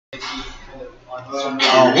This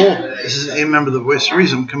is a member of the Voice of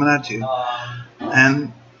Reason coming at you.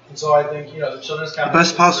 And so I think, the children's the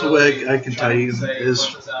best possible way I can tell you is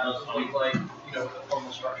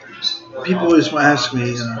people always ask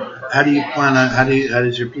me, how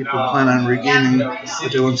does your people plan on regaining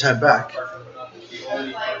what they once had back? There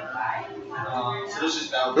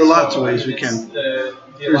are lots of ways we can.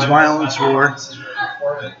 There's violence, war.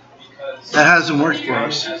 That hasn't worked for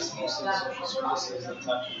us.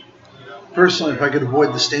 Personally, if I could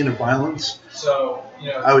avoid the stain of violence,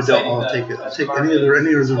 I would take it. I'll take any other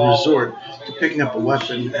resort to picking up a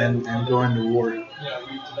weapon and going to war.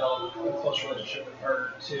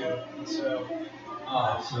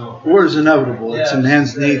 War is inevitable. It's in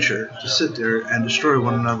man's nature to sit there and destroy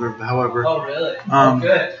one another. However,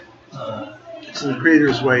 it's in the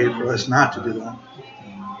Creator's way for us not to do that.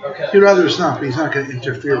 He'd rather us not, but He's not going to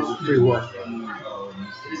interfere with free will.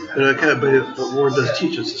 But war does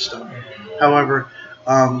teach us this stuff. However,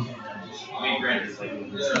 the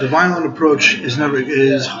violent approach is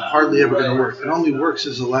hardly ever going to work. It only works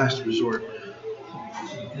as a last resort.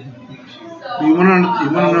 You want to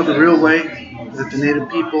know the real way that the Native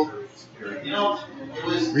people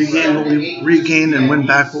regain and win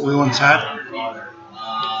back what we once had?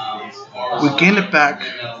 We gain it back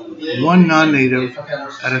one non-Native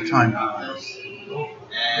at a time.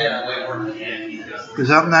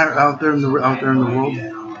 Because out there in the world,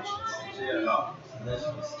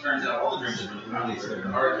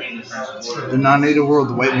 the non-Native world,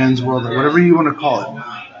 the white man's world, whatever you want to call it,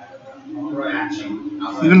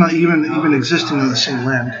 even existing in the same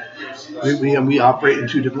land, we operate in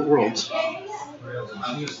two different worlds.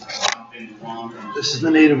 This is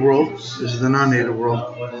the native world. This is the non-native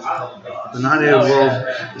world. The non-native world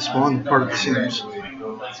is falling apart at the seams.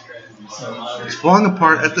 It's falling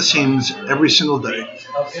apart at the seams every single day.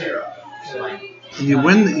 And you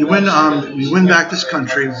win back this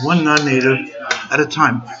country one non-native at a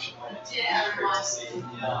time.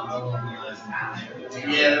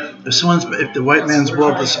 If the white man's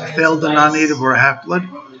world has failed the non-native or a half-blood,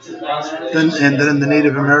 then in the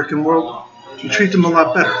Native American world, you treat them a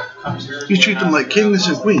lot better. You treat them like kings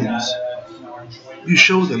and queens. You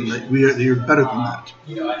show them that you're better than that.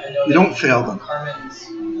 You don't fail them.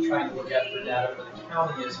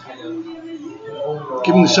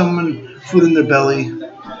 Giving someone food in their belly,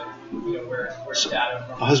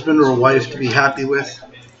 a husband or a wife to be happy with,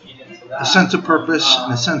 a sense of purpose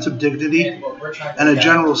and a sense of dignity, and a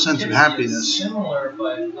general sense of happiness and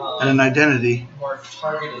an identity,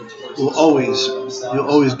 you'll always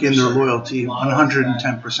gain their loyalty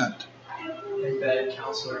 110%. That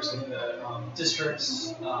counselors in the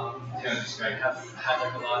districts have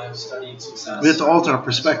had a lot of studied success. We have to alter our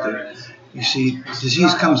perspective. You see,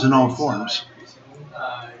 disease comes in all forms.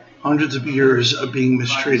 Hundreds of years of being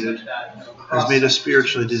mistreated has made us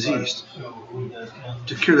spiritually diseased.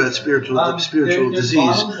 To cure that spiritual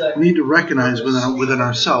disease, we need to recognize within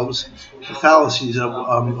ourselves the fallacies of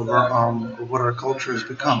what our culture has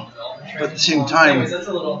become. But at the same time,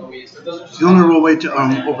 the only real way to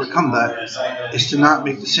overcome that is to not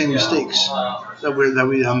make the same mistakes that we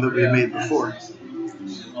made before.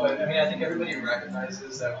 But I think everybody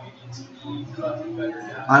recognizes that we need to be better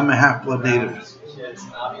now. I'm a half-blood native,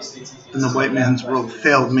 and the white man's world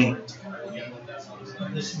failed me.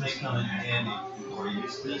 This may come in handy for you.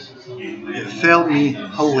 It failed me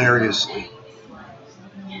hilariously.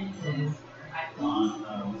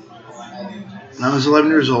 When I was 11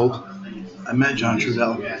 years old, I met John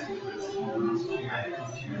Trudell.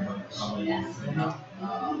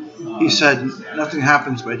 He said, nothing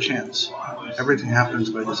happens by chance. Everything happens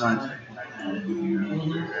by design.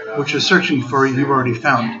 What you're searching for, you've already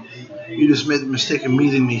found. You just made the mistake of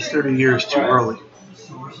meeting me 30 years too early.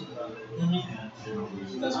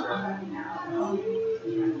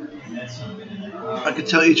 I could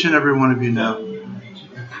tell each and every one of you now,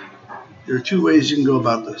 there are two ways you can go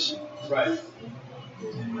about this. Right. You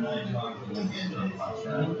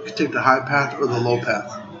can take the high path or the low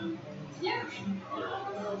path.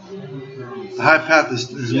 The high path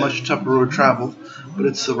is a much tougher road traveled, but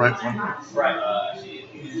it's the right one. Right.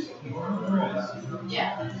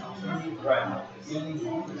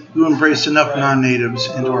 You embrace enough non-natives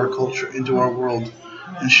into our culture, into our world,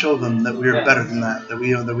 and show them that we are better than that. That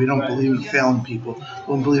we don't believe in failing people, we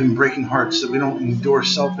don't believe in breaking hearts, that we don't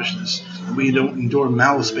endorse selfishness, that we don't endorse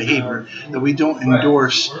malice behavior, that we don't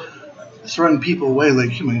endorse throwing people away like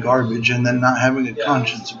human garbage and then not having a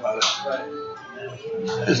conscience about it.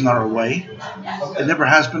 It's not our way. It never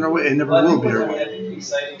has been our way. It never will be our way.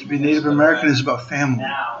 To be Native American is about family,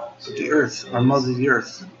 about the earth, our mother, the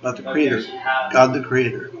earth, about the Creator, God the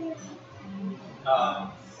Creator.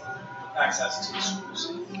 access to the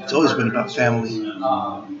schools. It's always been about family.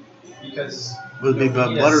 Because Whether it be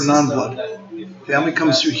about blood or non-blood. Family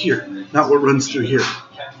comes through here, not what runs through here.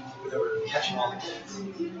 Catching all the kids.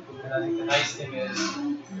 And I think the nice thing is,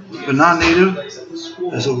 The non-native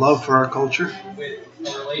has a love for our culture,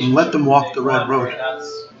 and let them walk the red road.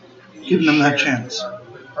 Give them that chance.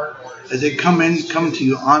 As they come to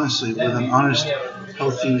you honestly, with an honest,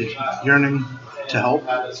 healthy yearning to help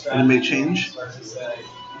and to make change,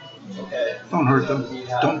 don't hurt them,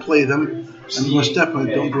 don't play them, and most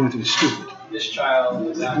definitely don't do anything stupid,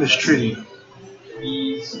 like mistreating them.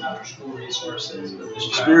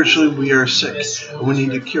 Spiritually, we are sick, and we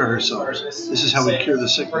need to cure ourselves. This is how we cure the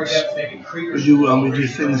sickness. We do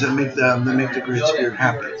things that make the Great Spirit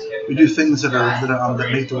happy. We do things that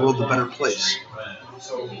make the world a better place.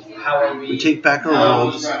 We take back our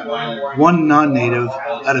world, one non-native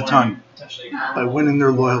at a time, by winning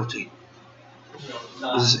their loyalty.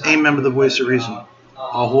 This is Amen of the Voice of Reason.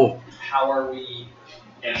 Aho. How are we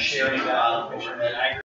sharing that information?